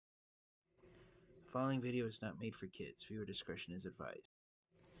Following video is not made for kids. Viewer discretion is advised.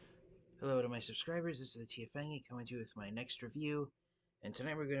 Hello to my subscribers, this is the TFangy coming to you with my next review. And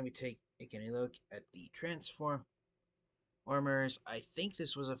tonight we're going to be taking a look at the Transformers. I think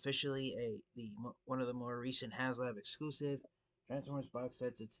this was officially one of the more recent HasLab exclusive Transformers box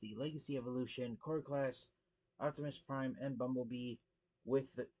sets. It's the Legacy Evolution, Core Class, Optimus Prime, and Bumblebee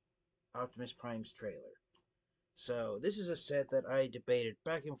with the Optimus Prime's trailer. So this is a set that I debated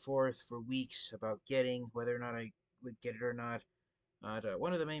back and forth for weeks about getting, whether or not I would get it or not.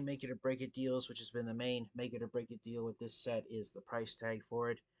 One of the main make it or break it deals, which has been the main make it or break it deal with this set, is the price tag for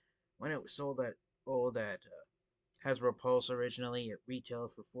it. When it was sold at Hasbro Pulse originally, it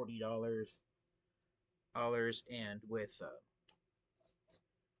retailed for $40, and with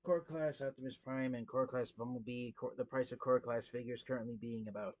Core Class Optimus Prime and Core Class Bumblebee, the price of Core Class figures currently being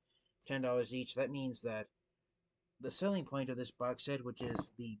about $10 each. That means that the selling point of this box set, which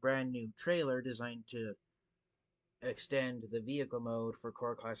is the brand new trailer designed to extend the vehicle mode for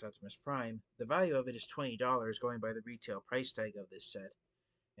Core Class Optimus Prime, the value of it is $20 going by the retail price tag of this set.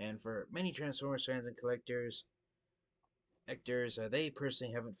 And for many Transformers fans and collectors, they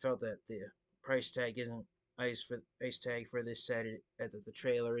personally haven't felt that the price tag isn't price tag for this set, that the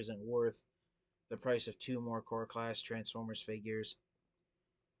trailer isn't worth the price of two more Core Class Transformers figures.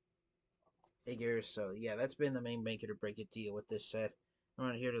 So yeah, that's been the main make it or break it deal with this set.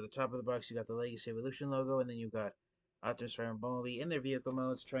 Around here to the top of the box, you got the Legacy Evolution logo, and then you've got Optimus Prime and Bumblebee in their vehicle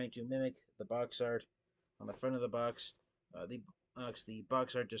modes, trying to mimic the box art on the front of the box. The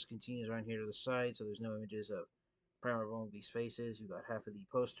box art just continues around here to the side, so there's no images of Prime or Bumblebee's faces. You've got half of the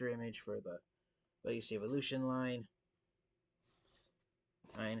poster image for the Legacy Evolution line.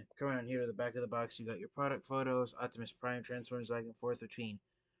 Come around here to the back of the box, you got your product photos. Optimus Prime transforms back and forth between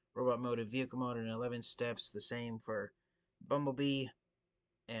robot mode and vehicle mode in 11 steps. The same for Bumblebee.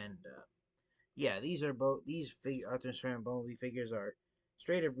 And yeah, these Optimus Prime and Bumblebee figures are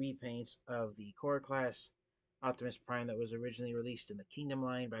straight up repaints of the Core Class Optimus Prime that was originally released in the Kingdom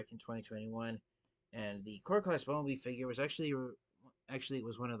line back in 2021. And the Core Class Bumblebee figure was actually it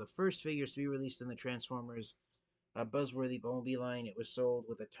was one of the first figures to be released in the Transformers Buzzworthy Bumblebee line. It was sold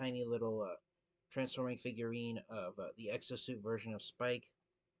with a tiny little transforming figurine of the exosuit version of Spike.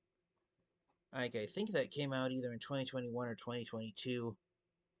 I think that came out either in 2021 or 2022.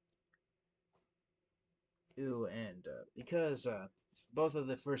 Ooh, and because both of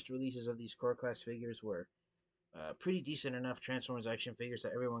the first releases of these Core Class figures were pretty decent enough Transformers action figures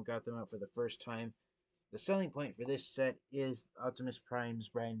that everyone got them out for the first time, the selling point for this set is Core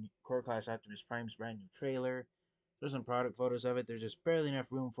Class Optimus Prime's brand new trailer. There's some product photos of it. There's just barely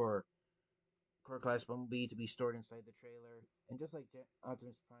enough room for Core Class Bumblebee to be stored inside the trailer. And just like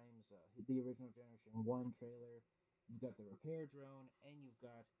Optimus Prime's, the original Generation 1 trailer, you've got the repair drone, and you've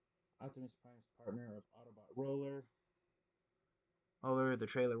got Optimus Prime's partner of Autobot Roller. The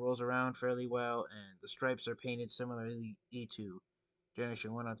trailer rolls around fairly well, and the stripes are painted similarly to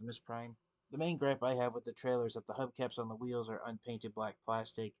Generation 1 Optimus Prime. The main gripe I have with the trailer is that the hubcaps on the wheels are unpainted black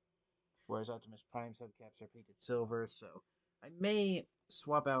plastic, whereas Optimus Prime's hubcaps are painted silver, so I may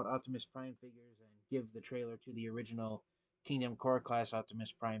swap out Optimus Prime figures and give the trailer to the original Kingdom Core Class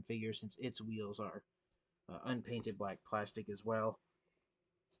Optimus Prime figure, since its wheels are unpainted black plastic as well.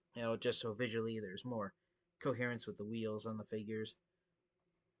 Just so visually there's more coherence with the wheels on the figures.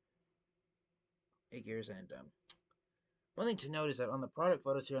 And one thing to note is that on the product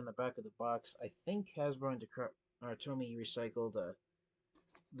photos here on the back of the box, I think Hasbro and Tomy recycled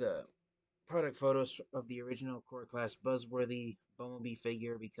the product photos of the original Core Class Buzzworthy Bumblebee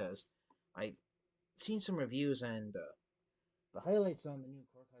figure, because I've seen some reviews, and the highlights on the new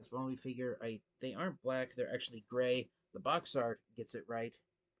Core Class Bumblebee figure, they aren't black, they're actually gray. The box art gets it right,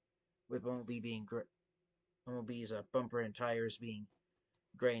 with Bumblebee's bumper and tires being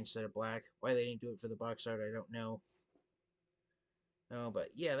gray instead of black. Why they didn't do it for the box art, I don't know. No, but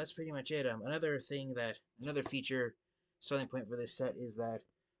yeah, that's pretty much it. Another feature selling point for this set is that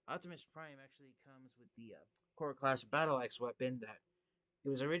Optimus Prime actually comes with the Core Class Battle Axe weapon.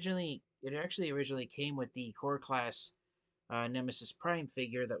 It actually originally came with the Core Class Nemesis Prime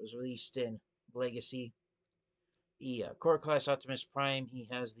figure that was released in Legacy. The Core Class Optimus Prime, he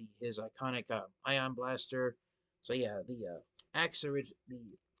has his iconic Ion Blaster. So yeah, the axe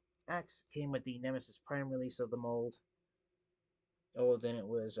came with the Nemesis Prime release of the mold. Then it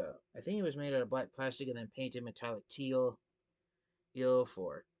was, I think it was made out of black plastic and then painted metallic teal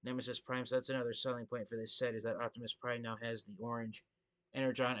for Nemesis Prime. So that's another selling point for this set, is that Optimus Prime now has the orange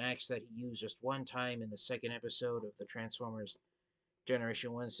energon axe that he used just one time in the second episode of the Transformers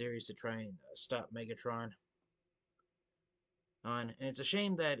Generation 1 series to try and stop Megatron. And it's a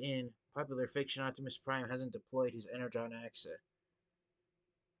shame that in popular fiction, Optimus Prime hasn't deployed his energon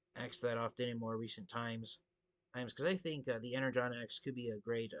axe that often in more recent times, because I think the energon axe could be a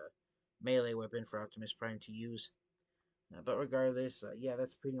great melee weapon for Optimus Prime to use. But regardless, yeah,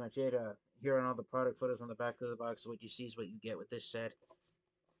 that's pretty much it. Here on all the product photos on the back of the box, what you see is what you get with this set.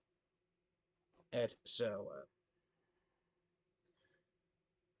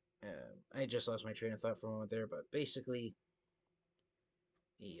 I just lost my train of thought for a moment there, but basically,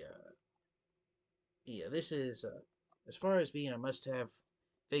 yeah, yeah, this is as far as being a must-have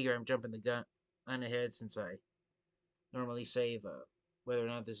figure. I'm jumping the gun on ahead since I normally save whether or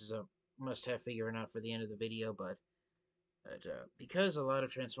not this is a must-have figure or not for the end of the video, but because a lot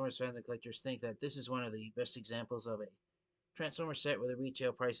of Transformers fans and collectors think that this is one of the best examples of a Transformers set where the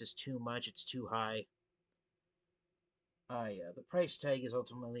retail price is too much, it's too high. The price tag is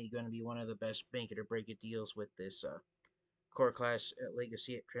ultimately going to be one of the best bank it or break it deals with this core class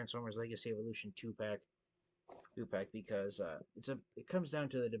Legacy Transformers Legacy Evolution 2 pack because it comes down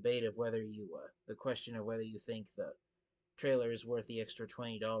to the debate of whether you the question of whether you think the trailer is worth the extra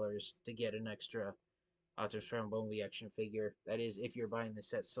 $20 to get an extra Optimus Prime Bumblebee action figure. That is, if you're buying the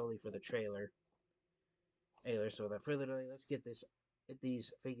set solely for the trailer. So without further delay, let's get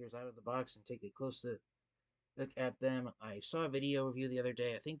these figures out of the box and take a closer look at them. I saw a video review the other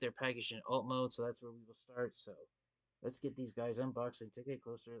day. I think they're packaged in alt mode, so that's where we will start. So let's get these guys unboxed and take a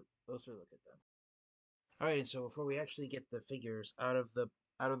closer look at them. All right, and so before we actually get the figures out of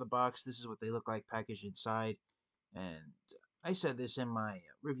the box, this is what they look like packaged inside. And I said this in my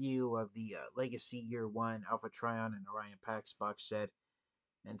review of the Legacy Year 1 Alpha Trion and Orion Pax box set.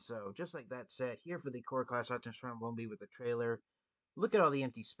 And so, just like that set, here for the Core Class Optimus Prime Bumblebee with the trailer, look at all the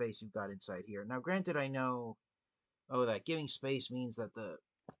empty space you've got inside here. Now, granted, I know, that giving space means that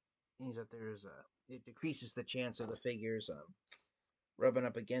there's it decreases the chance of the figures rubbing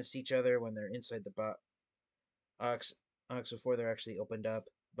up against each other when they're inside the box before they're actually opened up.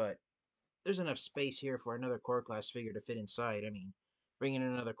 But there's enough space here for another core class figure to fit inside. I mean, bring in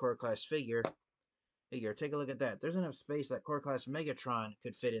another core class figure. Take a look at that. There's enough space that core class Megatron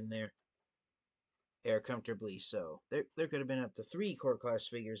could fit in there comfortably. So there could have been up to 3 core class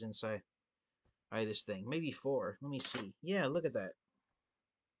figures inside this thing. Maybe 4. Let me see. Yeah, look at that.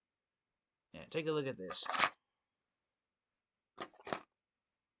 Yeah, take a look at this.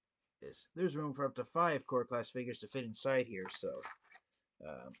 There's room for up to 5 core class figures to fit inside here. So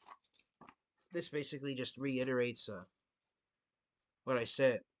um, this basically just reiterates what I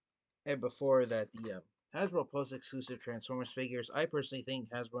said before, that the Hasbro Pulse exclusive Transformers figures, I personally think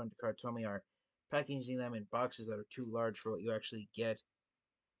Hasbro and Takara are packaging them in boxes that are too large for what you actually get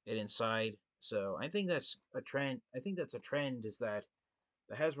it inside. So I think that's a trend. Is that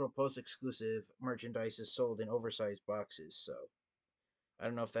the Hasbro Pulse exclusive merchandise is sold in oversized boxes. So I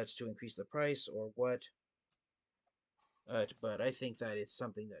don't know if that's to increase the price or what, but I think that it's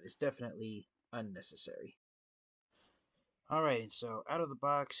something that is definitely unnecessary. Alright, and so out of the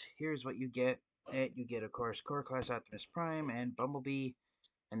box, here's what you get. You get, of course, Core Class Optimus Prime and Bumblebee,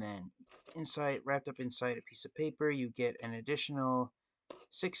 and then wrapped up inside a piece of paper, you get an additional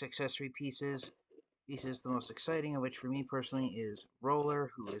 6 accessory pieces. The most exciting of which for me personally is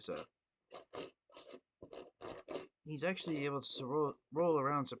Roller, who is he's actually able to roll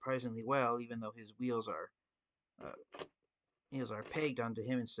around surprisingly well, even though his uh, wheels are pegged onto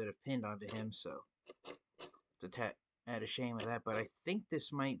him instead of pinned onto him. So it's add a shame of that. But I think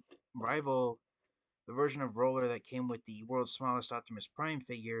this might rival the version of Roller that came with the world's smallest Optimus Prime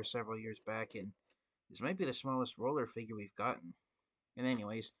figure several years back, and this might be the smallest Roller figure we've gotten. And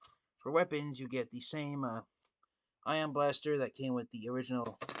anyways, for weapons, you get the same Ion Blaster that came with the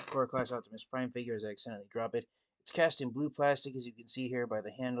original Core Class Optimus Prime figure, as I accidentally drop it. It's cast in blue plastic, as you can see here by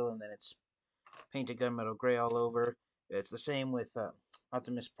the handle, and then it's painted gunmetal gray all over. It's the same with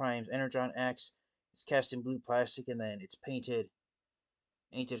Optimus Prime's Energon axe. It's cast in blue plastic, and then it's painted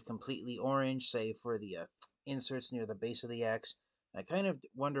completely orange, save for the inserts near the base of the axe. I kind of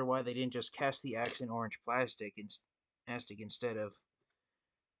wonder why they didn't just cast the axe in orange plastic instead of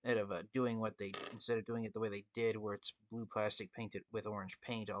doing it the way they did, where it's blue plastic painted with orange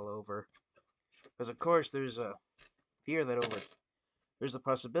paint all over. Because of course there's a fear that there's the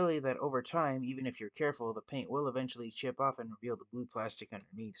possibility that over time, even if you're careful, the paint will eventually chip off and reveal the blue plastic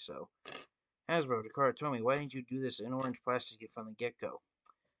underneath. So Hasbro, Takara Tomy, why didn't you do this in orange plastic from the get-go?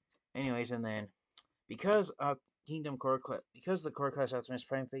 Anyways, and then because because the Core Class Optimus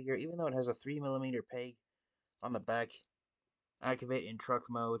Prime figure, even though it has a 3mm peg on the back, activate in truck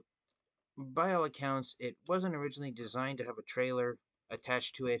mode, by all accounts, it wasn't originally designed to have a trailer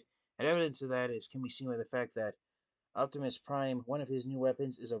attached to it. And evidence of that can be seen by the fact that Optimus Prime, one of his new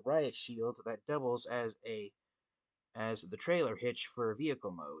weapons is a riot shield that doubles as the trailer hitch for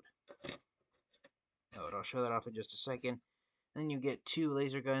vehicle mode. Oh, and I'll show that off in just a second. And then you get two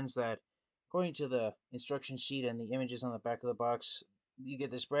laser guns that, according to the instruction sheet and the images on the back of the box, you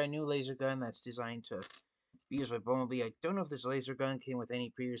get this brand new laser gun that's designed to be used by Bumblebee. I don't know if this laser gun came with any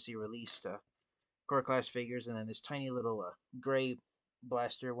previously released core class figures, and then this tiny little gray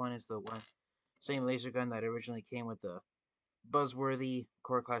blaster one is the one same laser gun that originally came with the Buzzworthy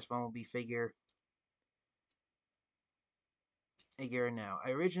core class Bumblebee figure. Now,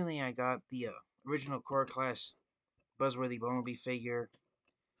 I got the original core class Buzzworthy Bumblebee figure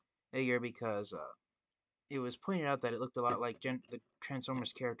because it was pointed out that it looked a lot like the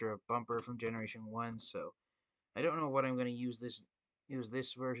Transformers character of Bumper from Generation 1, so I don't know what I'm going to use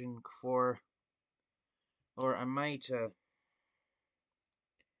this version for, or I might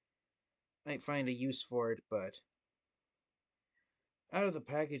find a use for it, but out of the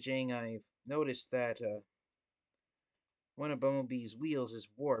packaging, I've noticed that one of Bumblebee's wheels is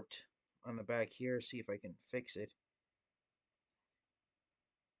warped on the back here. See if I can fix it.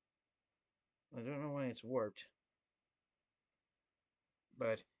 I don't know why it's warped,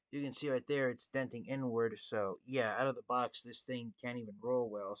 but you can see right there it's denting inward, so yeah, out of the box this thing can't even roll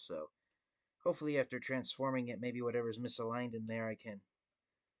well, so hopefully after transforming it, maybe whatever's misaligned in there I can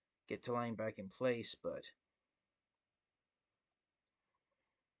get to line back in place, but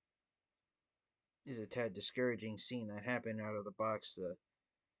it's a tad discouraging seeing that happen out of the box. The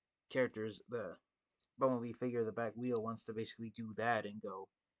Bumblebee figure, the back wheel wants to basically do that and go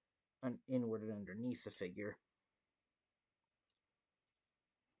inward and underneath the figure.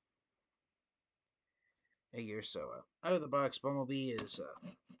 So out of the box, Bumblebee is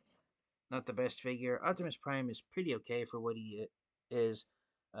not the best figure. Optimus Prime is pretty okay for what he is.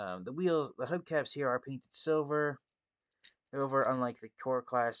 The hubcaps here are painted silver. However, unlike the core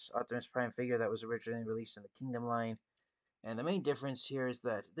class Optimus Prime figure that was originally released in the Kingdom line, and the main difference here is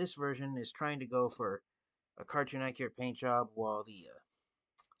that this version is trying to go for a cartoon accurate paint job, while the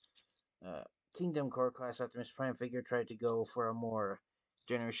uh, Kingdom core class Optimus Prime figure tried to go for a more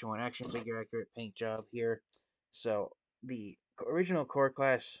Generation 1 action figure accurate paint job here. So the original core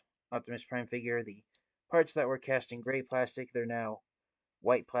class Optimus Prime figure, the parts that were cast in gray plastic, they're now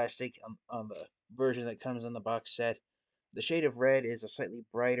white plastic on the version that comes in the box set. The shade of red is a slightly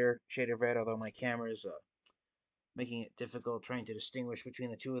brighter shade of red, although my camera is making it difficult trying to distinguish between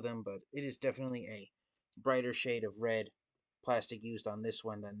the two of them, but it is definitely a brighter shade of red plastic used on this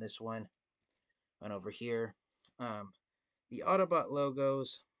one than this one. And over here, um, the Autobot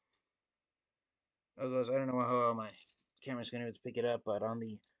logos, I don't know how well my camera's going to pick it up, but on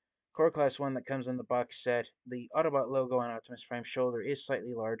the Core Class one that comes in the box set, the Autobot logo on Optimus Prime's shoulder is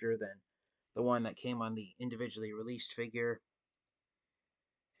slightly larger than the one that came on the individually released figure.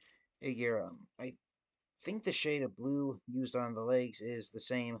 I think the shade of blue used on the legs is the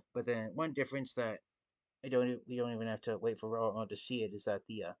same, but then one difference that we don't even have to wait for raw mode to see it is that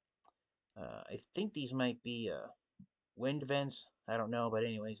I think these might be wind vents. I don't know, but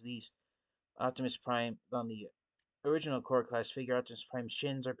anyways, these Optimus Prime on the original core class figure, Optimus Prime's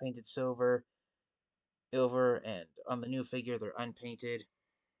shins are painted silver, and on the new figure they're unpainted.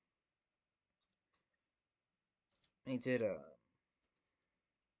 Painted.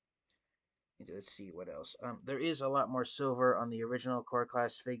 Let's see what else. There is a lot more silver on the original core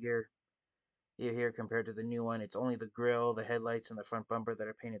class figure here compared to the new one. It's only the grill, the headlights, and the front bumper that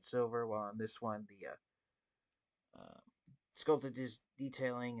are painted silver, while on this one the sculpted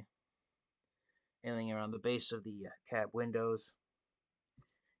detailing around the base of the cab windows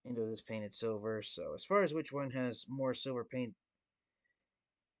is painted silver. So as far as which one has more silver paint,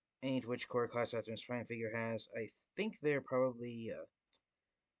 which core class Optimus Prime figure has, I think they're probably.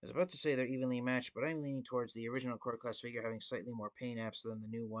 I was about to say they're evenly matched, but I'm leaning towards the original core class figure having slightly more paint apps than the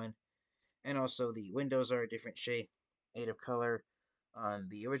new one. And also the windows are a different shade of color. On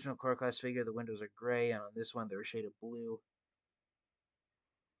the original core class figure, the windows are gray, and on this one, they're a shade of blue.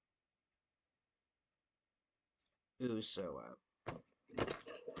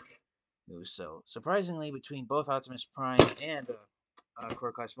 Ooh, so surprisingly, between both Optimus Prime and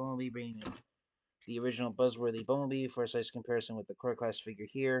core class Bumblebee, bringing the original Buzzworthy Bumblebee for a size comparison with the core class figure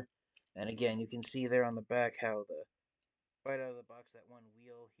here. And again, you can see there on the back how right out of the box that one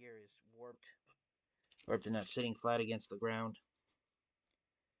wheel here is warped and not sitting flat against the ground.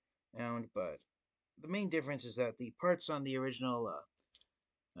 But the main difference is that the parts on the original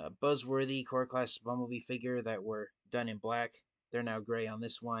Buzzworthy core class Bumblebee figure that were done in black, they're now gray on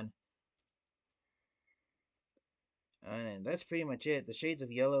this one. And that's pretty much it. The shades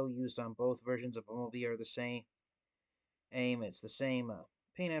of yellow used on both versions of Bumblebee are the same. AIM. It's the same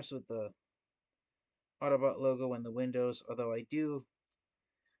paint apps with the Autobot logo and the windows, although I do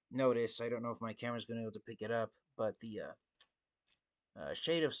notice, I don't know if my camera's going to be able to pick it up, but the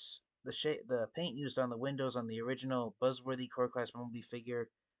shade of the paint used on the windows on the original Buzzworthy Core Class Bumblebee figure,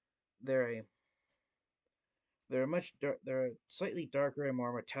 they're a they're a slightly darker and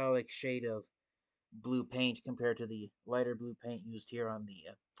more metallic shade of blue paint compared to the lighter blue paint used here on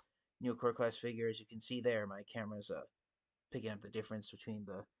the new Core Class figure. As you can see there, my camera's picking up the difference between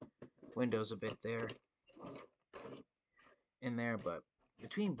the windows a bit there in there, but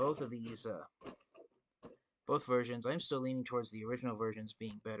between both of these both versions, I'm still leaning towards the original versions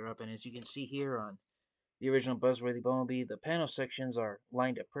being better up. And as you can see here on the original Buzzworthy Bumblebee, the panel sections are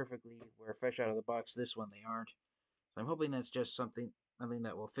lined up perfectly, where fresh out of the box, this one they aren't. So I'm hoping that's just something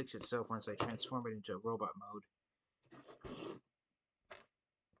that will fix itself once I transform it into robot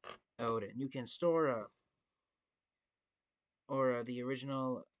mode. And you can store the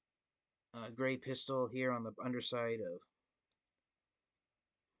original gray pistol here on the underside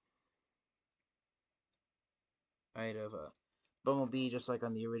of Bumblebee, just like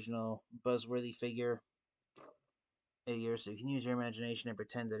on the original Buzzworthy figure. Here, so you can use your imagination and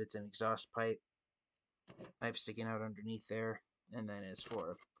pretend that it's an exhaust pipe sticking out underneath there. And then as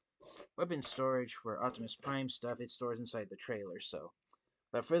for weapon storage for Optimus Prime stuff, it stores inside the trailer. So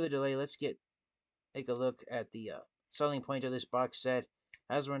without further delay, let's take a look at the selling point of this box set.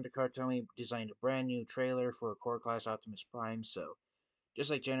 Hasbro and Tomy designed a brand new trailer for Core Class Optimus Prime. So just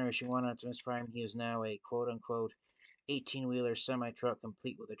like Generation 1 Optimus Prime, he is now a quote-unquote 18-wheeler semi-truck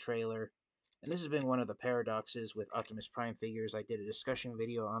complete with a trailer. And this has been one of the paradoxes with Optimus Prime figures. I did a discussion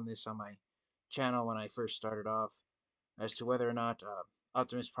video on this on my channel when I first started off as to whether or not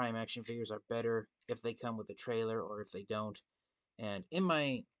Optimus Prime action figures are better if they come with a trailer or if they don't. And in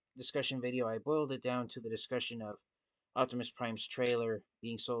my discussion video, I boiled it down to the discussion of Optimus Prime's trailer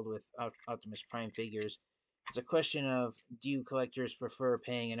being sold with Optimus Prime figures. It's a question of, do you collectors prefer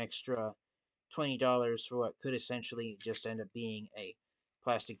paying an extra $20 for what could essentially just end up being a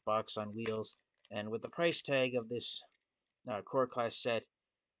plastic box on wheels? And with the price tag of this core class set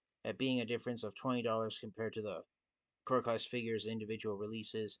at being a difference of $20 compared to the core class figures individual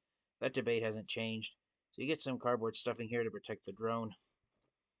releases, that debate hasn't changed. So you get some cardboard stuffing here to protect the drone.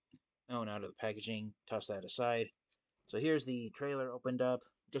 Oh, and out of the packaging, toss that aside. So here's the trailer opened up,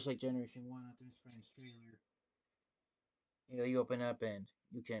 just like Generation 1 Optimus Prime's trailer. You open up and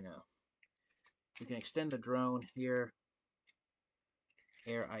you can extend the drone here.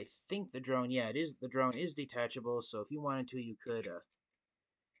 Here, I think the drone, the drone is detachable, so if you wanted to, you could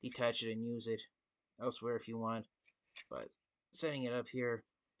detach it and use it elsewhere if you want. But setting it up here,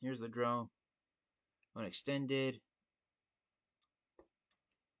 here's the drone. When extended,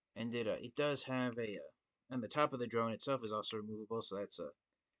 and it does have and the top of the drone itself is also removable, so that's a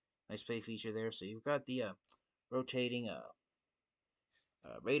nice play feature there. So you've got the rotating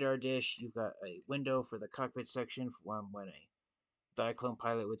radar dish. You've got a window for the cockpit section for when a Diaclone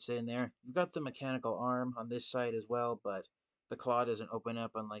pilot would sit in there. You've got the mechanical arm on this side as well, but the claw doesn't open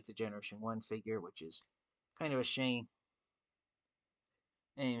up unlike the Generation 1 figure, which is kind of a shame.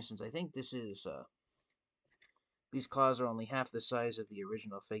 And since I think these claws are only half the size of the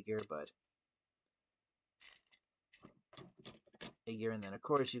original figure, and then of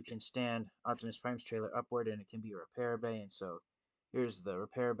course you can stand Optimus Prime's trailer upward and it can be a repair bay, and so here's the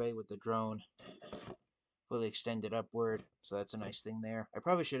repair bay with the drone fully extended upward, so that's a nice thing there. I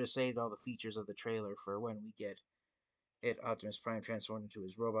probably should have saved all the features of the trailer for when we get Optimus Prime transformed into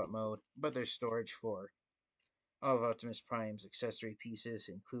his robot mode, but there's storage for all of Optimus Prime's accessory pieces,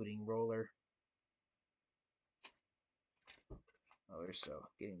 including Roller. So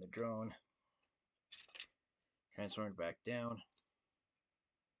getting the drone transformed back down.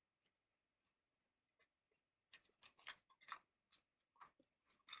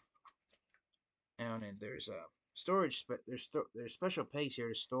 And there's storage, but there's special pegs here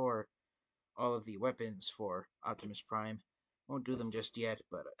to store all of the weapons for Optimus Prime. Won't do them just yet,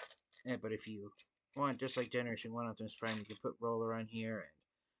 but if you want, just like Generation 1 Optimus Prime, you can put Roller on here.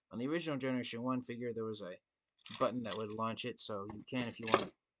 And on the original Generation 1 figure, there was a button that would launch it, so you can, if you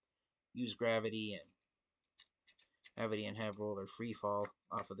want, use gravity and have Roller free fall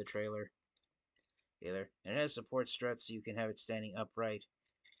off of the trailer. And it has support struts, so you can have it standing upright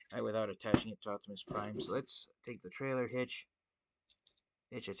without attaching it to Optimus Prime. So let's take the trailer hitch,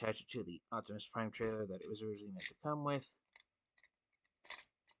 attach it to the Optimus Prime trailer that it was originally meant to come with.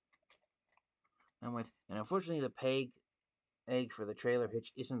 And unfortunately, the peg egg for the trailer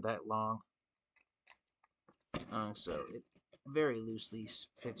hitch isn't that long, so it very loosely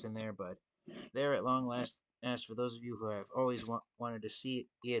fits in there. But there, at long last, as for those of you who have always wanted to see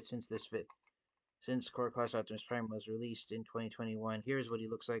it since Core Class Optimus Prime was released in 2021, here's what he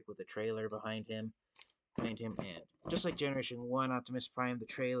looks like with the trailer behind him. And just like Generation 1 Optimus Prime, the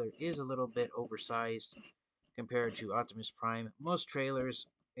trailer is a little bit oversized compared to Optimus Prime. Most trailers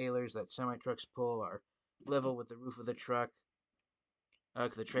that semi-trucks pull are level with the roof of the truck.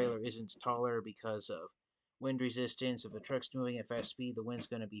 The trailer isn't taller because of wind resistance. If the truck's moving at fast speed, the wind's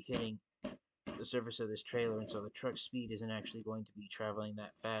going to be hitting the surface of this trailer, and so the truck's speed isn't actually going to be traveling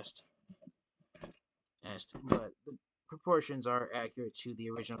that fast. But the proportions are accurate to the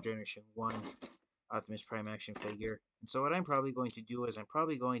original Generation 1 Optimus Prime action figure. And so what I'm probably going to do is I'm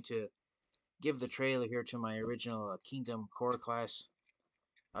probably going to give the trailer here to my original Kingdom Core Class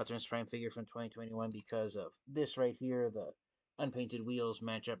Optimus Prime figure from 2021 because of this right here. The unpainted wheels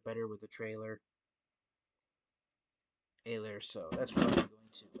match up better with the trailer. So that's probably going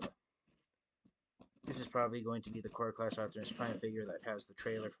to... this is probably going to be the Core Class Optimus Prime figure that has the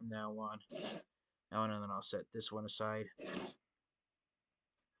trailer from now on. And then I'll set this one aside.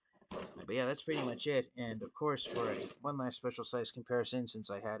 But yeah, that's pretty much it. And of course, for one last special size comparison, since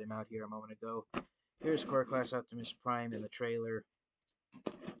I had him out here a moment ago, here's Core Class Optimus Prime in the trailer.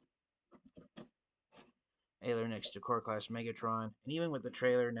 Next to Core Class Megatron. And even with the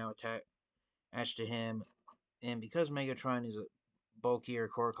trailer now attached to him, and because Megatron is a bulkier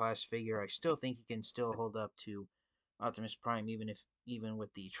Core Class figure, I still think he can still hold up to Optimus Prime, even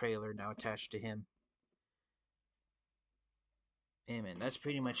with the trailer now attached to him. And that's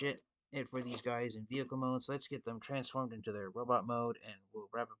pretty much it for these guys in vehicle modes. Let's get them transformed into their robot mode, and we'll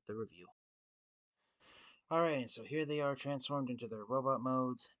wrap up the review. Alright, and so here they are transformed into their robot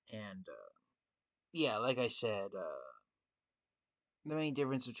modes, and yeah, like I said, the main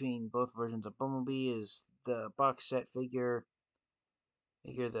difference between both versions of Bumblebee is the box set figure.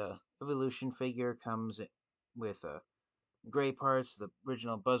 Here, the evolution figure comes with gray parts. The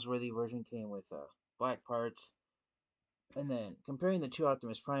original Buzzworthy version came with black parts. And then, comparing the two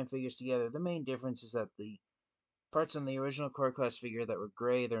Optimus Prime figures together, the main difference is that the parts on the original Core Class figure that were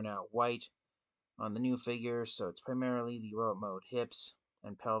gray, they're now white on the new figure, so it's primarily the robot mode hips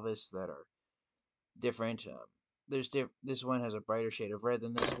and pelvis that are different. This one has a brighter shade of red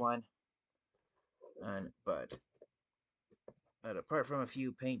than this one, but apart from a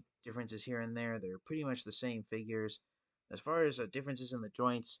few paint differences here and there, they're pretty much the same figures. As far as differences in the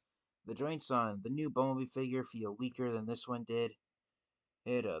joints on the new Bumblebee figure feel weaker than this one did.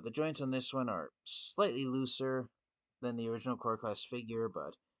 The joints on this one are slightly looser than the original Core Class figure,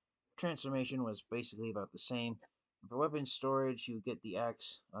 but transformation was basically about the same. For weapon storage, you get the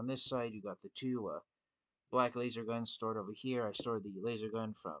axe. On this side, you got the two black laser guns stored over here. I stored the laser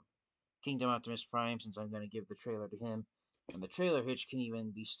gun from Kingdom Optimus Prime since I'm going to give the trailer to him. And the trailer hitch can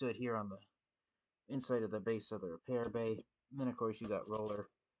even be stood here on the inside of the base of the repair bay. And then, of course, you got Roller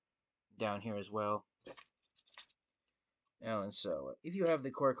down here as well. And so, if you have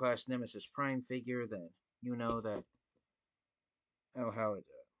the Core Class Nemesis Prime figure, then you know that how it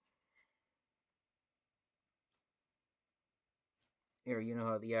here you know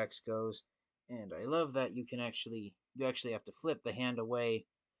how the axe goes. And I love that you actually have to flip the hand away,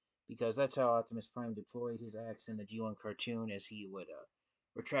 because that's how Optimus Prime deployed his axe in the G1 cartoon, as he would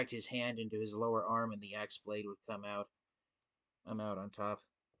retract his hand into his lower arm and the axe blade would come out on top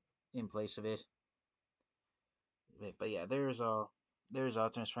in place of it. But yeah, there's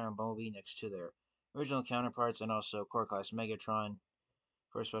Optimus Prime and Bumblebee next to their original counterparts, and also Core Class Megatron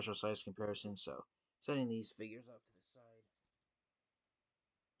for a special size comparison. So setting these figures off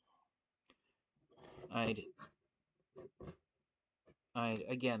to the side,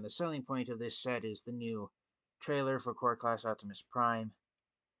 again, the selling point of this set is the new trailer for Core Class Optimus Prime.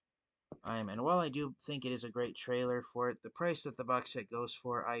 And while I do think it is a great trailer for it, the price that the box set goes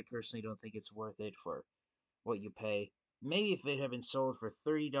for, I personally don't think it's worth it for what you pay. Maybe if it had been sold for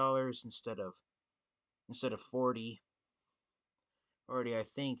 $30 instead of $40, already I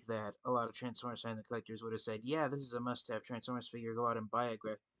think that a lot of Transformers fans and collectors would have said, yeah, this is a must-have Transformers figure, go out and buy it,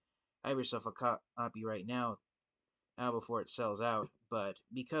 have yourself a copy right now before it sells out. But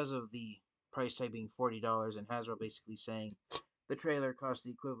because of the price tag being $40 and Hasbro basically saying the trailer costs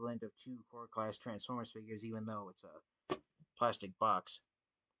the equivalent of 2 Core Class Transformers figures, even though it's a plastic box,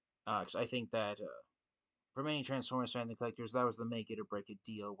 I think that for many Transformers fans and collectors, that was the make it or break it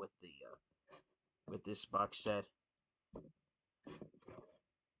deal with this box set.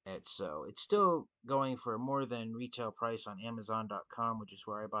 It's still going for more than retail price on Amazon.com, which is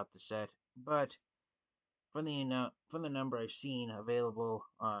where I bought the set. But from the number I've seen available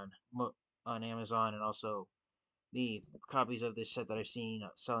on Amazon, and also the copies of this set that I've seen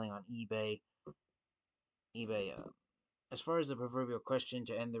selling on eBay, eBay. As far as the proverbial question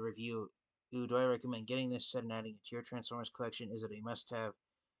to end the review, do I recommend getting this set and adding it to your Transformers collection? Is it a must-have?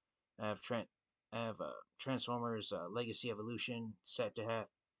 Have Transformers Legacy Evolution set to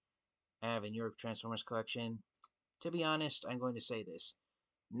have in your Transformers collection? To be honest, I'm going to say this.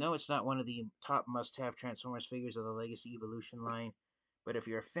 No, it's not one of the top must-have Transformers figures of the Legacy Evolution line, but if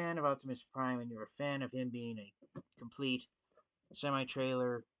you're a fan of Optimus Prime and you're a fan of him being a complete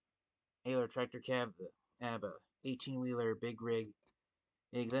semi-trailer, trailer tractor cab, 18-wheeler, big rig,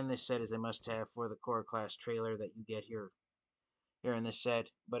 then this set is a must-have for the core class trailer that you get here in this set.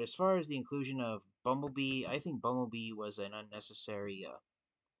 But as far as the inclusion of Bumblebee, I think Bumblebee was an unnecessary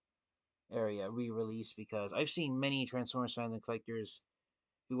area re-release because I've seen many Transformers fans and collectors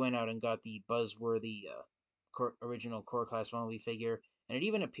who went out and got the Buzzworthy original core class Bumblebee figure, and it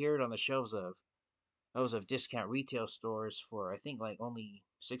even appeared on the shelves of those of discount retail stores for I think like only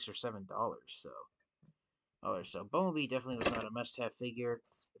 $6 or $7. So Bumblebee definitely was not a must-have figure.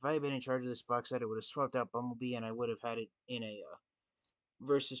 If I had been in charge of this box set, I would have swapped out Bumblebee and I would have had it in a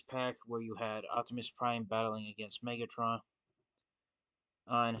versus pack where you had Optimus Prime battling against Megatron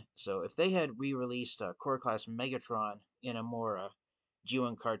on. So if they had re-released Core Class Megatron in a more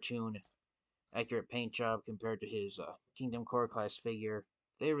G1 cartoon accurate paint job compared to his Kingdom Core Class figure,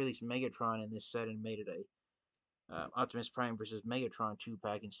 if they released Megatron in this set and made it a Optimus Prime versus Megatron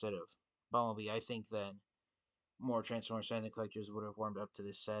 2-pack instead of Bumblebee, I think then more Transformers fans and collectors would have warmed up to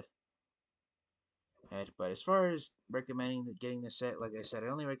this set. But as far as recommending getting this set, like I said, I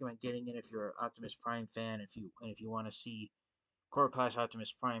only recommend getting it if you're an Optimus Prime fan. If you want to see Core Class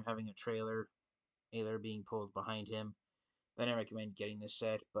Optimus Prime having a trailer being pulled behind him, then I recommend getting this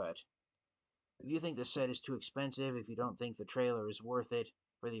set. But if you think the set is too expensive, if you don't think the trailer is worth it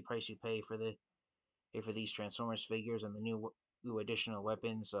for the price you pay for these Transformers figures and the new additional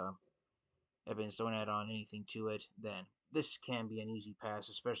weapons don't add on anything to it, then this can be an easy pass,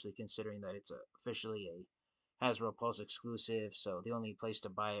 especially considering that it's officially a Hasbro Pulse exclusive. So the only place to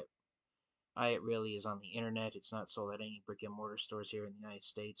buy it really is on the internet. It's not sold at any brick and mortar stores here in the United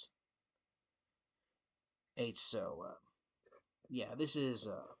States. Yeah, this is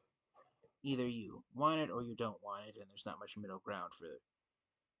either you want it or you don't want it, and there's not much middle ground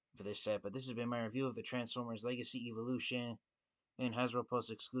for this set. But this has been my review of the Transformers Legacy Evolution and Hasbro Pulse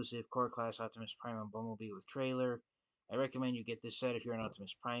exclusive Core Class Optimus Prime and Bumblebee with trailer. I recommend you get this set if you're an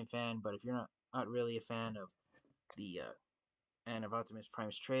Optimus Prime fan, but if you're not really a fan of the Optimus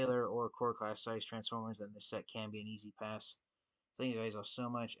Prime's trailer or Core Class size Transformers, then this set can be an easy pass. Thank you guys all so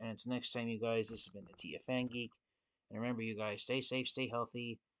much, and until next time, you guys, this has been the TFN Geek. And remember, you guys, stay safe, stay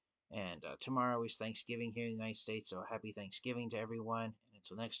healthy, and tomorrow is Thanksgiving here in the United States, so happy Thanksgiving to everyone. And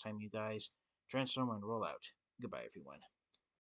until next time, you guys, transform and roll out. Goodbye, everyone.